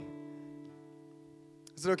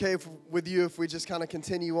Is it okay with you if we just kind of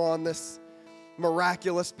continue on this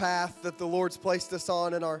miraculous path that the Lord's placed us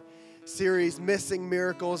on in our series, Missing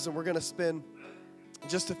Miracles? And we're going to spend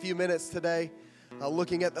just a few minutes today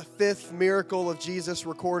looking at the fifth miracle of Jesus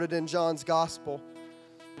recorded in John's Gospel.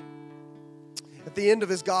 At the end of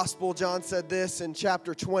his Gospel, John said this in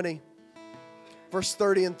chapter 20, verse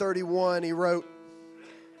 30 and 31. He wrote,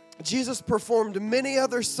 Jesus performed many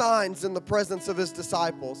other signs in the presence of his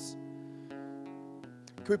disciples.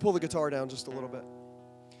 Can we pull the guitar down just a little bit?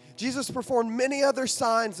 Jesus performed many other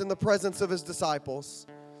signs in the presence of his disciples,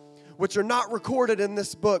 which are not recorded in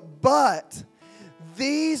this book, but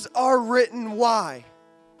these are written, why?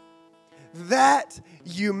 That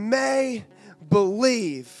you may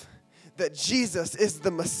believe that Jesus is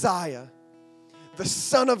the Messiah, the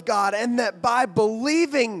Son of God, and that by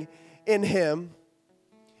believing in him,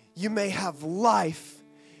 you may have life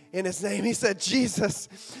in his name. He said Jesus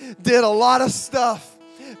did a lot of stuff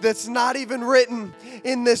that's not even written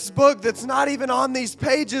in this book, that's not even on these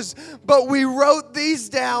pages, but we wrote these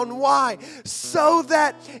down. Why? So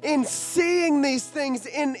that in seeing these things,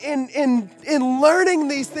 in learning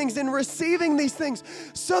these things, in receiving these things,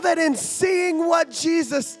 so that in seeing what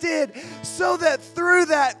Jesus did, so that through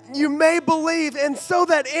that you may believe, and so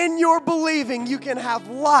that in your believing you can have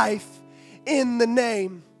life in the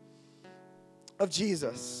name of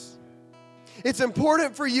Jesus. It's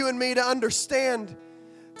important for you and me to understand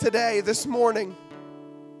today, this morning,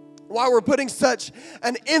 why we're putting such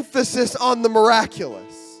an emphasis on the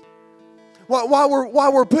miraculous. Why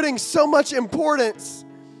we're putting so much importance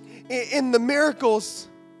in the miracles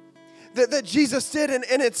that Jesus did. And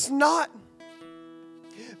it's not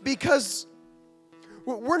because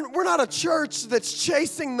we're not a church that's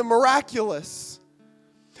chasing the miraculous,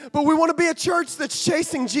 but we want to be a church that's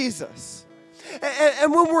chasing Jesus.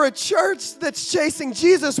 And when we're a church that's chasing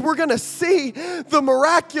Jesus, we're going to see the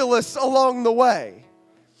miraculous along the way.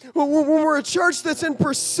 When we're a church that's in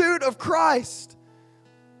pursuit of Christ,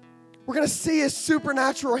 we're going to see his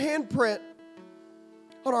supernatural handprint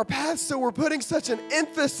on our path. So we're putting such an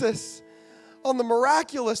emphasis on the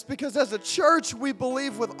miraculous because as a church, we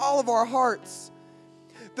believe with all of our hearts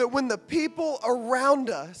that when the people around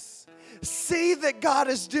us see that God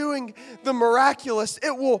is doing the miraculous,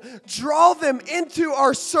 it will draw them into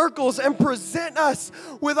our circles and present us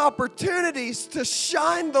with opportunities to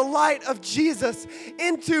shine the light of Jesus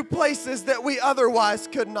into places that we otherwise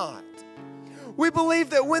could not. We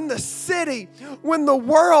believe that when the city, when the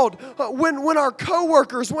world, when our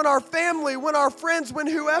coworkers, when our family, when our friends, when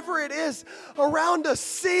whoever it is around us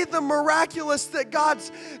see the miraculous that God's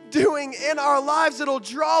doing in our lives, it'll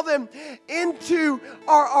draw them into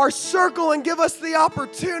our circle and give us the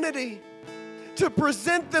opportunity to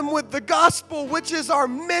present them with the gospel, which is our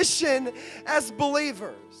mission as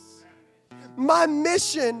believers. My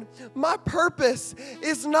mission, my purpose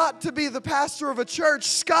is not to be the pastor of a church.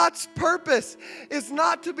 Scott's purpose is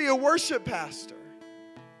not to be a worship pastor.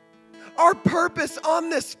 Our purpose on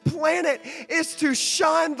this planet is to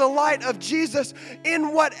shine the light of Jesus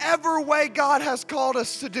in whatever way God has called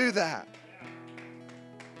us to do that.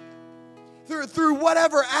 Through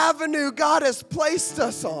whatever avenue God has placed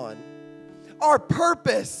us on. Our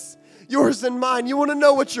purpose, yours and mine. You want to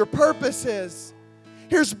know what your purpose is?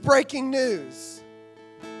 Here's breaking news.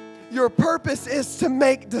 Your purpose is to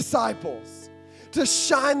make disciples, to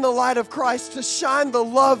shine the light of Christ, to shine the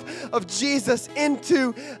love of Jesus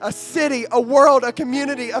into a city, a world, a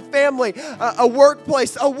community, a family, a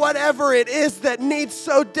workplace, a whatever it is that needs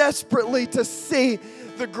so desperately to see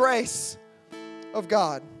the grace of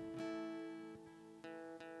God.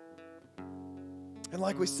 And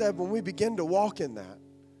like we said, when we begin to walk in that,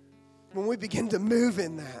 when we begin to move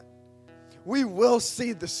in that, we will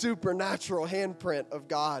see the supernatural handprint of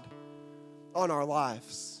God on our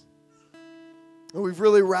lives. And we've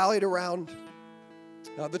really rallied around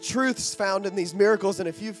the truths found in these miracles. And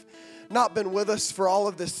if you've not been with us for all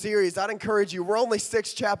of this series, I'd encourage you. We're only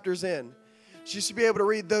 6 chapters in. So you should be able to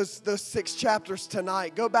read those 6 chapters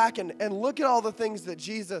tonight. Go back and look at all the things that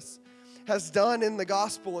Jesus has done in the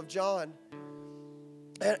Gospel of John.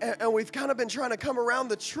 And we've kind of been trying to come around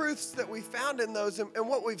the truths that we found in those. And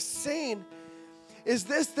what we've seen is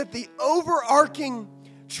this, that the overarching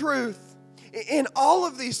truth in all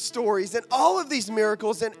of these stories, in all of these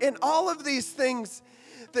miracles, and in all of these things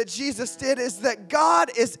that Jesus did is that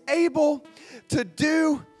God is able to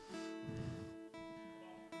do.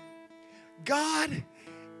 God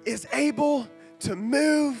is able to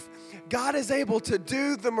move God is able to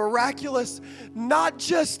do the miraculous, not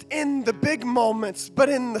just in the big moments, but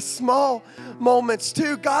in the small moments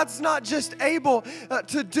too. God's not just able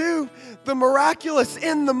to do the miraculous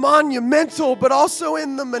in the monumental, but also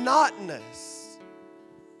in the monotonous.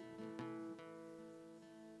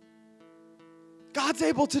 God's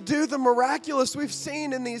able to do the miraculous we've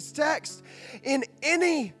seen in these texts in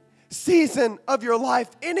any season of your life,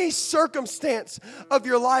 any circumstance of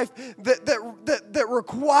your life that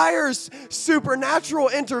requires supernatural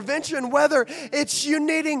intervention, whether it's you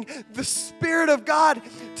needing the Spirit of God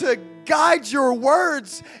to guide your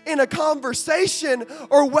words in a conversation,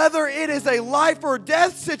 or whether it is a life or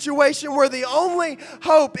death situation where the only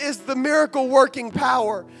hope is the miracle working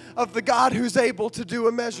power of the God who's able to do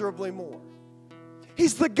immeasurably more.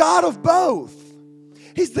 He's the God of both.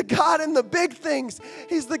 He's the God in the big things.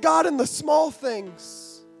 He's the God in the small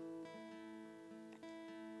things.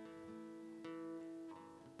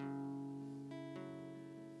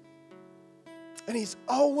 And He's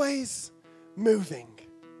always moving.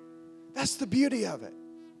 That's the beauty of it.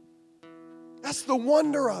 That's the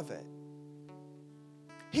wonder of it.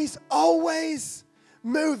 He's always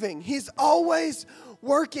moving. He's always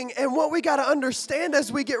working. And what we got to understand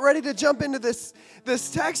as we get ready to jump into this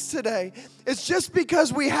text today is just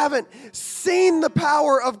because we haven't seen the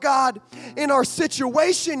power of God in our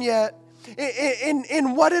situation yet,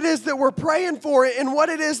 in what it is that we're praying for, in what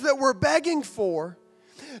it is that we're begging for,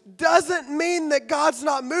 doesn't mean that God's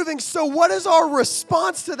not moving. So what is our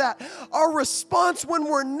response to that? Our response when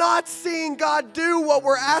we're not seeing God do what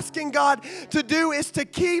we're asking God to do is to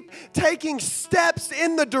keep taking steps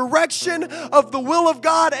in the direction of the will of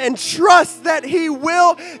God and trust that He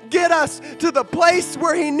will get us to the place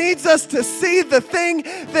where He needs us to see the thing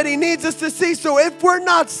that He needs us to see. So if we're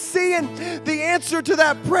not seeing the answer to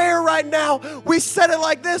that prayer right now, we said it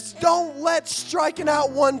like this: don't let striking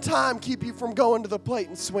out one time keep you from going to the plate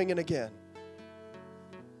and swinging again.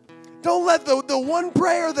 Don't let the one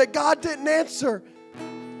prayer that God didn't answer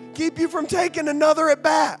keep you from taking another at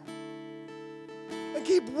bat. And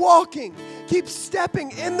keep walking, keep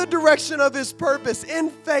stepping in the direction of His purpose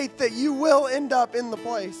in faith that you will end up in the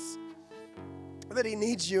place that He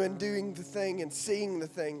needs you in, doing the thing and seeing the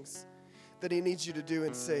things that He needs you to do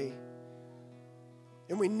and see.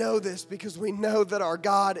 And we know this because we know that our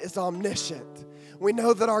God is omniscient. We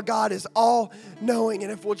know that our God is all-knowing,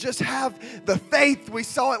 and if we'll just have the faith, we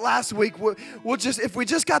saw it last week, if we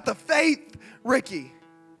just got the faith, Ricky,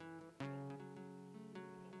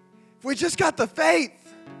 if we just got the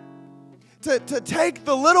faith to take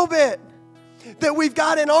the little bit that we've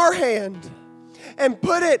got in our hand and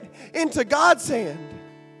put it into God's hand,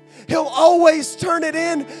 He'll always turn it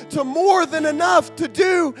into more than enough to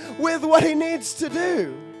do with what He needs to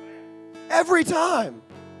do. Every time.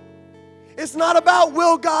 It's not about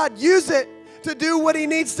will God use it to do what He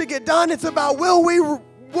needs to get done. It's about will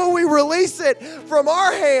we release it from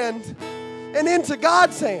our hand and into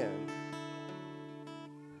God's hand.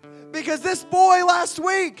 Because this boy last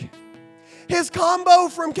week, his combo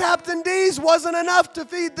from Captain D's wasn't enough to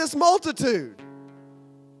feed this multitude.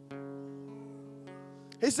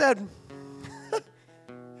 He said,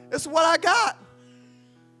 "It's what I got."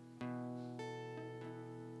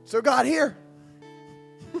 So God, here,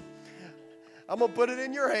 I'm going to put it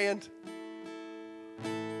in your hand.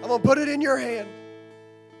 I'm going to put it in your hand.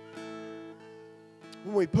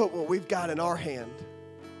 When we put what we've got in our hand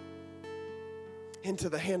into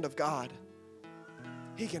the hand of God,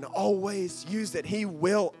 He can always use it. He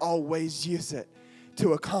will always use it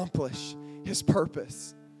to accomplish His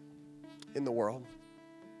purpose in the world.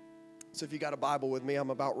 So if you got a Bible with me, I'm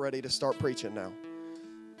about ready to start preaching now.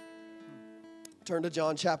 Turn to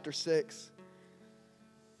John chapter 6.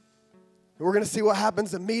 We're going to see what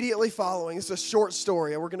happens immediately following. It's a short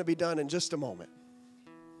story, and we're going to be done in just a moment.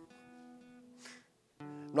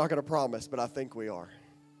 I'm not going to promise, but I think we are.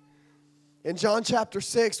 In John chapter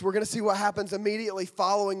 6, we're going to see what happens immediately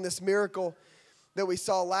following this miracle that we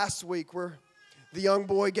saw last week, where the young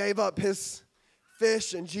boy gave up his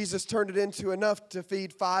fish, and Jesus turned it into enough to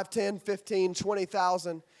feed 5, 10, 15,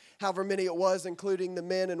 20,000, however many it was, including the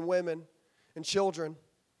men and women and children.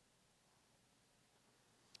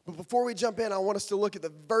 But before we jump in, I want us to look at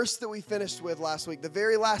the verse that we finished with last week, the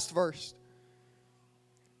very last verse,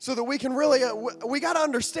 so that we can really, we got to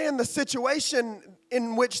understand the situation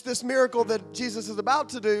in which this miracle that Jesus is about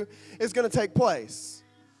to do is going to take place.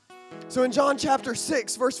 So in John chapter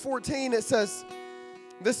 6, verse 14, it says,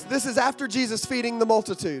 this is after Jesus feeding the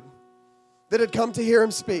multitude that had come to hear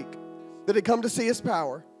Him speak, that had come to see His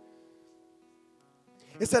power.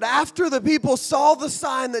 It said, after the people saw the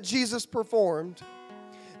sign that Jesus performed,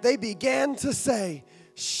 they began to say,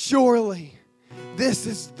 surely this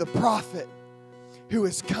is the prophet who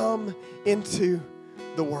has come into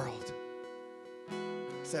the world.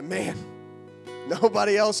 I said, man,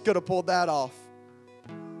 nobody else could have pulled that off.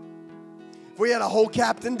 If we had a whole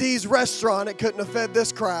Captain D's restaurant, it couldn't have fed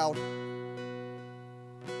this crowd.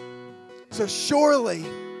 So surely,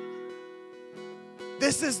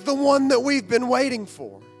 this is the one that we've been waiting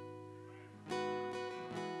for.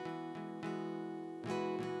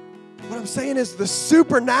 What I'm saying is the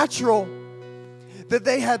supernatural that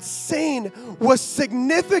they had seen was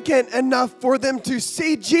significant enough for them to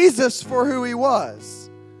see Jesus for who he was.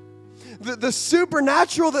 The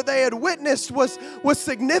supernatural that they had witnessed was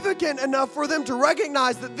significant enough for them to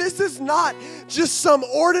recognize that this is not just some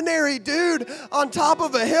ordinary dude on top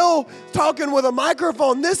of a hill talking with a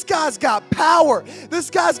microphone. This guy's got power.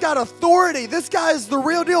 This guy's got authority. This guy is the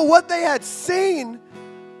real deal. What they had seen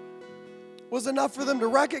was enough for them to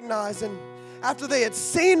recognize. And after they had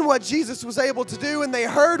seen what Jesus was able to do and they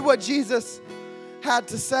heard what Jesus had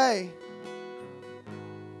to say,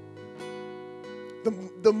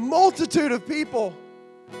 the multitude of people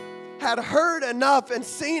had heard enough and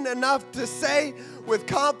seen enough to say with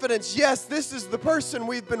confidence, yes, this is the person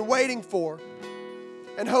we've been waiting for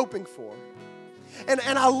and hoping for. And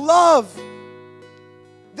I love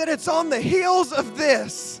that it's on the heels of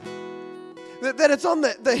this, that it's on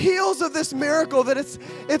the heels of this miracle, that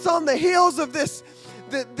it's on the heels of this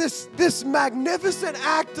magnificent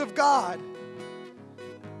act of God,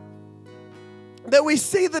 that we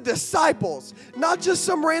see the disciples, not just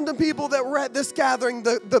some random people that were at this gathering,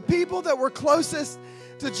 the people that were closest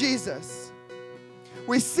to Jesus.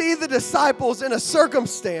 We see the disciples in a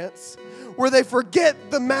circumstance where they forget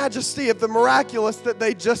the majesty of the miraculous that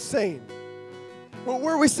they just seen.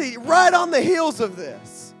 Where we see right on the heels of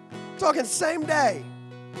this, talking same day.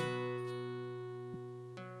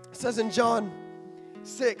 It says in John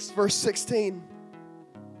 6, verse 16,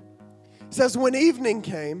 it says, when evening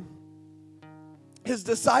came, his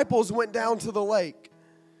disciples went down to the lake,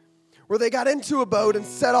 where they got into a boat and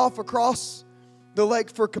set off across the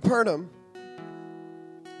lake for Capernaum.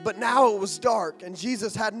 But now it was dark, and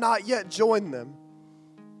Jesus had not yet joined them.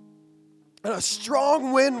 And a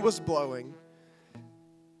strong wind was blowing,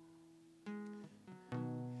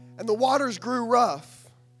 and the waters grew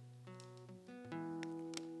rough.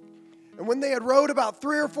 And when they had rowed about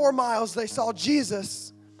 3 or 4 miles, they saw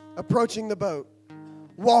Jesus approaching the boat,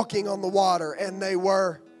 walking on the water, and they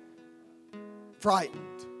were frightened.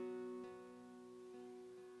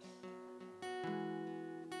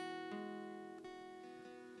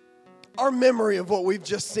 Our memory of what we've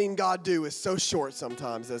just seen God do is so short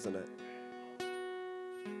sometimes, isn't it?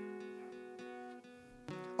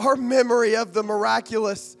 Our memory of the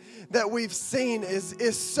miraculous that we've seen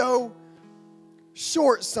is so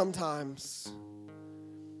short sometimes.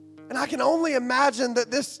 And I can only imagine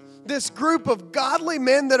that this group of godly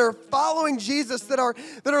men that are following Jesus, that are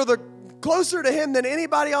closer to him than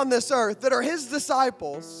anybody on this earth, that are his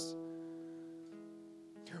disciples,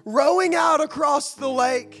 rowing out across the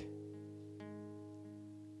lake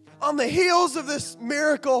on the heels of this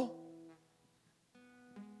miracle,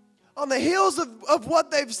 on the heels of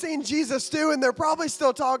what they've seen Jesus do, and they're probably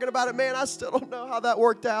still talking about it. Man, I still don't know how that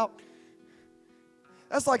worked out.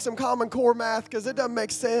 That's like some Common Core math because it doesn't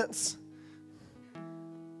make sense.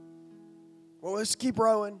 Well, let's keep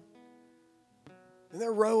rowing. And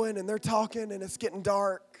they're rowing and they're talking and it's getting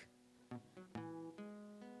dark.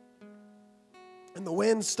 And the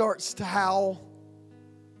wind starts to howl.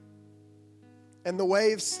 And the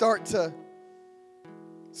waves start to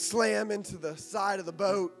slam into the side of the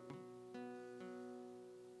boat.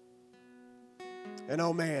 And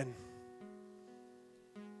oh man,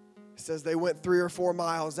 it says they went 3 or 4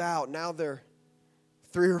 miles out. Now they're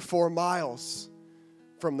 3 or 4 miles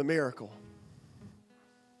from the miracle.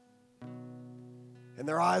 And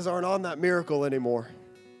their eyes aren't on that miracle anymore.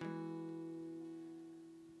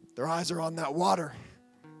 Their eyes are on that water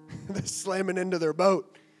that's slamming into their boat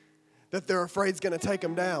that they're afraid is going to take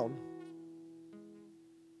them down.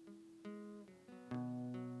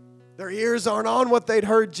 Their ears aren't on what they'd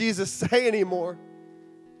heard Jesus say anymore.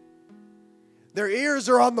 Their ears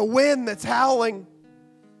are on the wind that's howling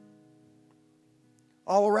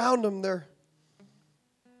all around them. They're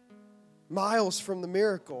miles from the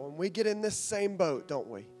miracle. And we get in this same boat, don't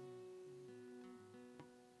we?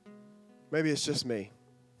 Maybe it's just me.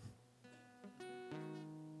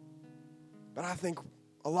 But I think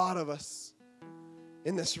a lot of us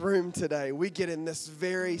in this room today, we get in this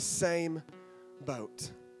very same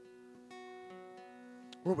boat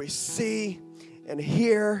where we see and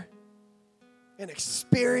hear and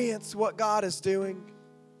experience what God is doing.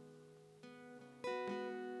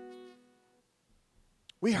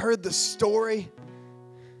 We heard the story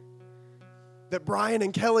that Brian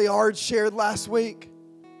and Kelly Ard shared last week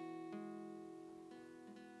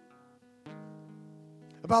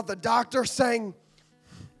about the doctor saying,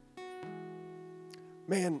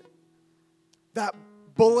 man, that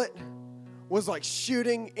bullet was like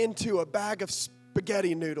shooting into a bag of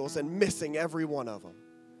spaghetti noodles and missing every one of them.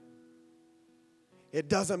 It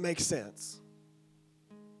doesn't make sense.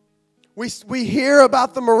 We hear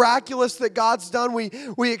about the miraculous that God's done.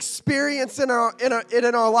 We experience it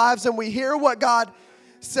in our lives, and we hear what God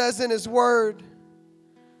says in His Word.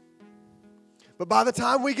 But by the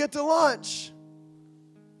time we get to lunch,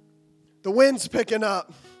 the wind's picking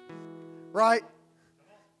up, right?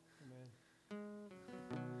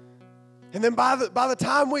 And then by the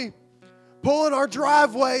time we pull in our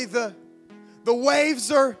driveway, the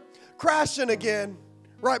waves are crashing again.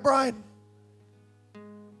 Right, Brian?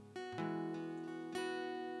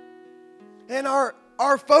 And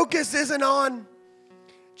our focus isn't on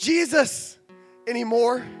Jesus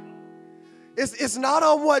anymore. It's not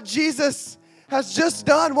on what Jesus has just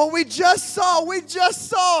done. What we just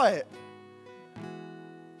saw it.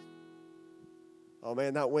 Oh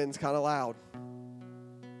man, that wind's kind of loud.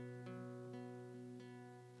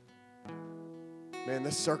 Man,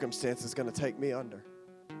 this circumstance is going to take me under.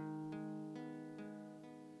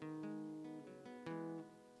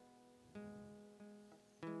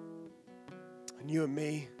 And you and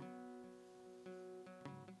me,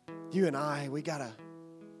 you and I, we got to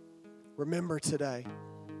remember today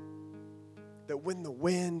that when the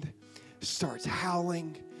wind starts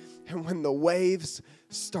howling and when the waves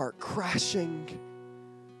start crashing,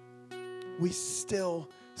 we still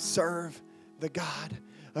serve the God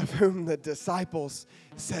of whom the disciples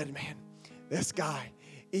said, man, this guy,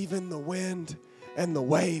 even the wind and the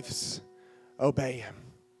waves obey him.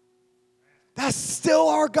 That's still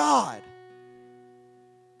our God.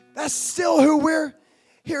 That's still who we're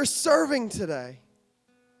here serving today.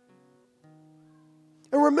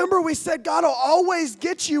 And remember, we said God will always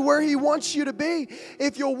get you where He wants you to be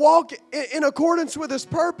if you'll walk in accordance with His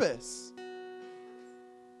purpose.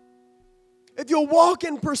 If you'll walk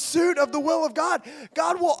in pursuit of the will of God,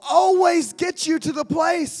 God will always get you to the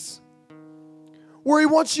place where He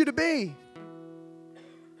wants you to be.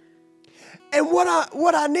 And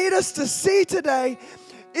what I need us to see today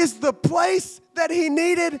is the place that He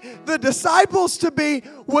needed the disciples to be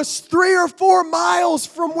was 3 or 4 miles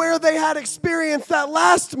from where they had experienced that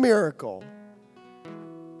last miracle.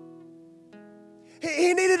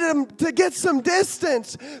 He needed them to get some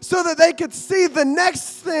distance so that they could see the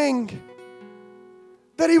next thing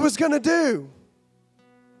that He was going to do.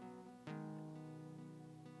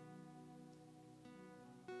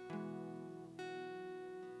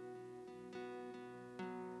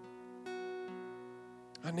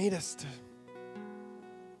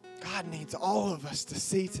 God needs all of us to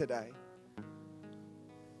see today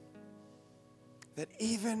that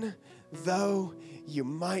even though you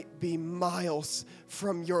might be miles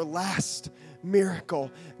from your last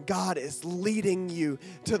miracle, God is leading you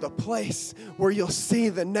to the place where you'll see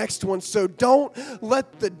the next one. So don't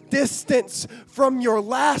let the distance from your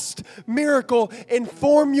last miracle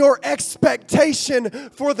inform your expectation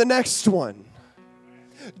for the next one.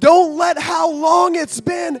 Don't let how long it's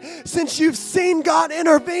been since you've seen God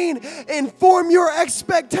intervene inform your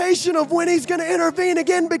expectation of when He's going to intervene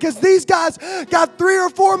again, because these guys got 3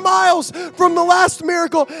 or 4 miles from the last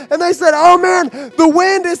miracle and they said, oh man, the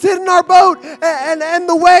wind is hitting our boat and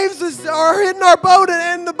the waves are hitting our boat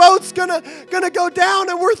and the boat's gonna go down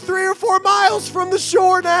and we're 3 or 4 miles from the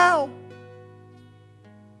shore now.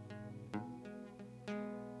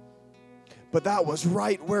 But that was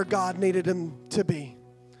right where God needed them to be,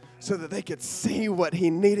 so that they could see what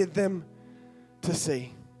He needed them to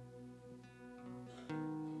see.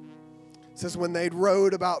 It says when they'd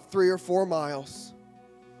rowed about 3 or 4 miles,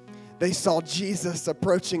 they saw Jesus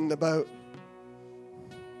approaching the boat,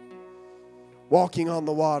 walking on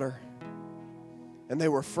the water, and they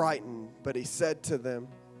were frightened. But He said to them,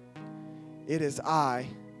 "It is I,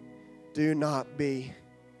 do not be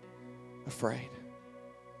afraid."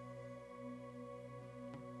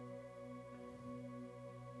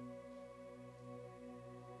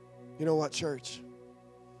 You know what, church?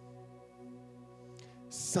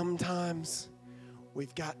 Sometimes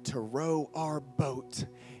we've got to row our boat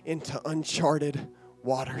into uncharted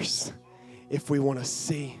waters if we want to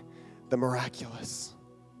see the miraculous.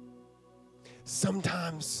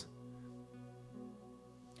 Sometimes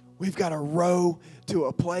we've got to row to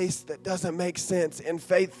a place that doesn't make sense in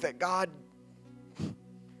faith that God,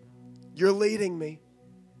 you're leading me.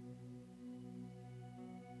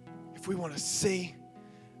 If we want to see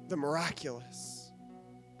the miraculous.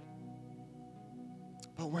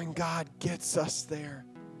 But when God gets us there,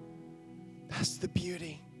 that's the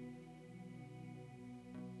beauty.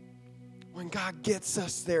 When God gets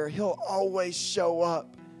us there, He'll always show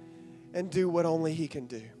up and do what only He can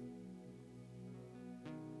do. You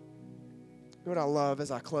know what I love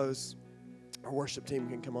as I close? Our worship team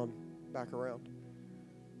can come on back around.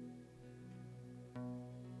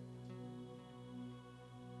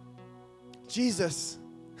 Jesus,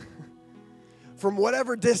 from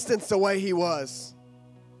whatever distance away He was,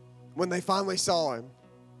 when they finally saw Him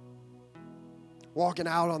walking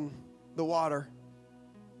out on the water,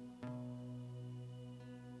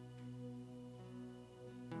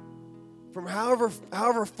 from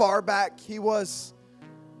however far back He was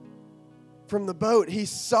from the boat, He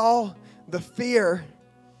saw the fear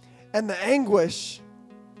and the anguish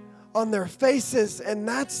on their faces, and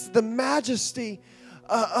that's the majesty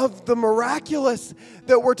of the miraculous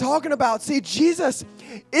that we're talking about. See, Jesus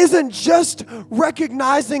isn't just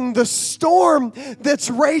recognizing the storm that's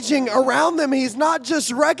raging around them. He's not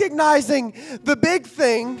just recognizing the big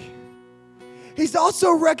thing. He's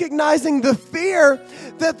also recognizing the fear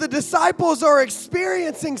that the disciples are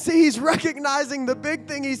experiencing. See, He's recognizing the big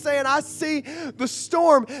thing. He's saying, I see the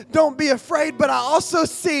storm, don't be afraid, but I also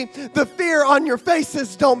see the fear on your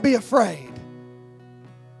faces, don't be afraid.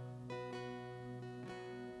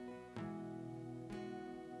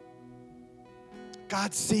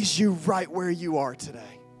 God sees you right where you are today.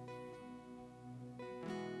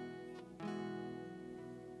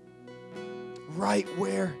 Right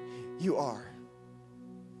where you are.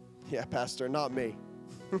 Yeah, Pastor, not me.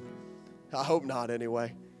 I hope not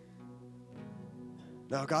anyway.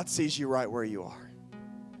 No, God sees you right where you are.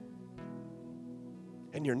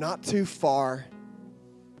 And you're not too far.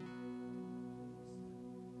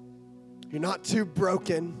 You're not too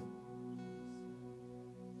broken.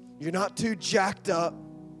 You're not too jacked up.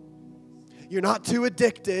 You're not too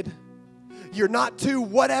addicted. You're not too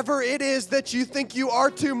whatever it is that you think you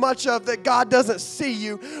are too much of, that God doesn't see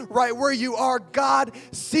you right where you are. God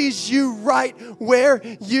sees you right where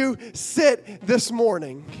you sit this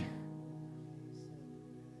morning.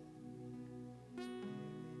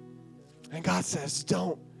 And God says,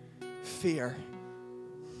 don't fear.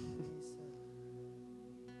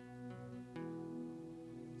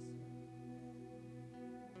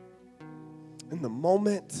 In the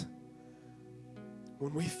moment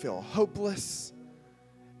when we feel hopeless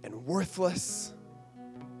and worthless,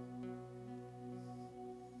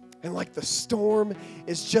 and like the storm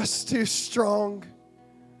is just too strong,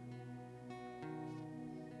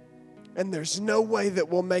 and there's no way that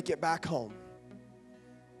we'll make it back home,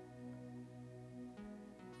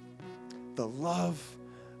 the love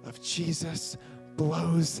of Jesus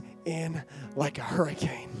blows in like a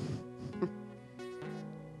hurricane.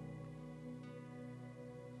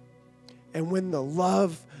 And when the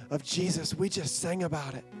love of Jesus, we just sang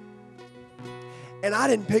about it. And I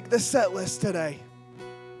didn't pick the set list today.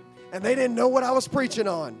 And they didn't know what I was preaching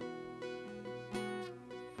on.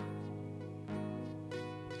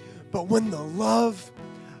 But when the love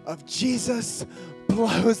of Jesus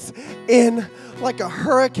blows in like a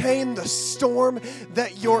hurricane, the storm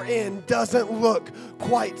that you're in doesn't look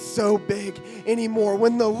quite so big anymore.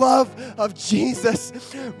 When the love of Jesus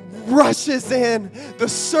rushes in, the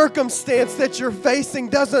circumstance that you're facing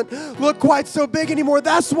doesn't look quite so big anymore.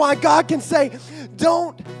 That's why God can say,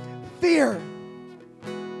 don't fear.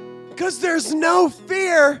 Because there's no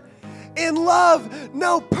fear in love.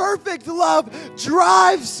 No, perfect love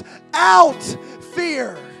drives out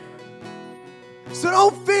fear. So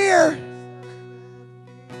don't fear.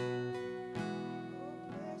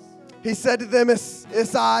 He said to them,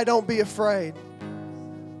 it's I, don't be afraid.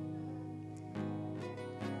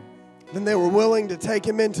 Then they were willing to take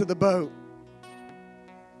Him into the boat.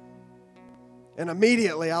 And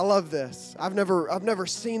immediately, I love this. I've never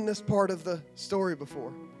seen this part of the story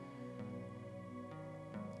before.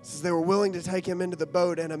 It says they were willing to take Him into the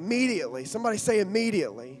boat, and immediately, somebody say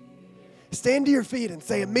immediately. Stand to your feet and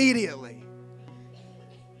say immediately.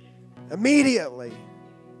 Immediately.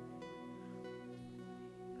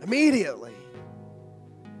 Immediately.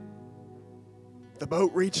 The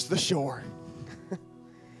boat reached the shore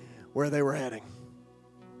where they were heading.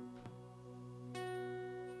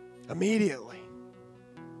 Immediately.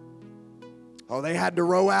 Oh, they had to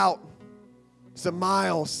row out some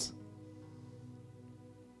miles.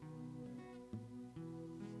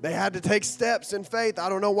 They had to take steps in faith. I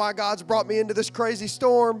don't know why God's brought me into this crazy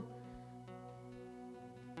storm.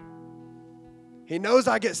 He knows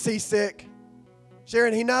I get seasick.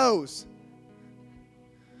 Sharon, He knows.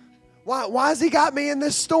 Why has He got me in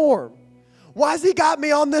this storm? Why has He got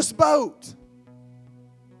me on this boat?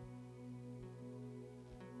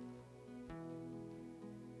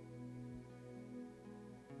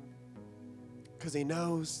 Because he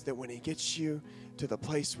knows that when he gets you to the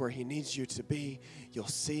place where he needs you to be, you'll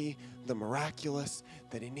see the miraculous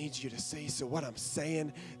that he needs you to see. So what I'm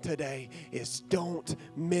saying today is don't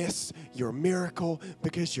miss your miracle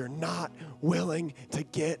because you're not willing to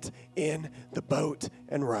get in the boat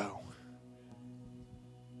and row.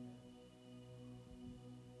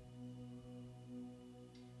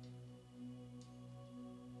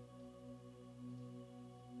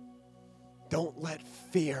 Don't let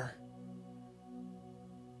fear,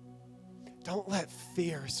 don't let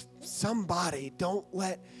fear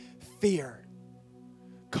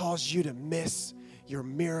cause you to miss your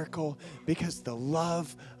miracle, because the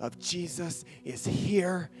love of Jesus is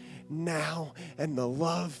here now, and the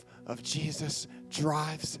love of Jesus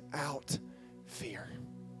drives out fear.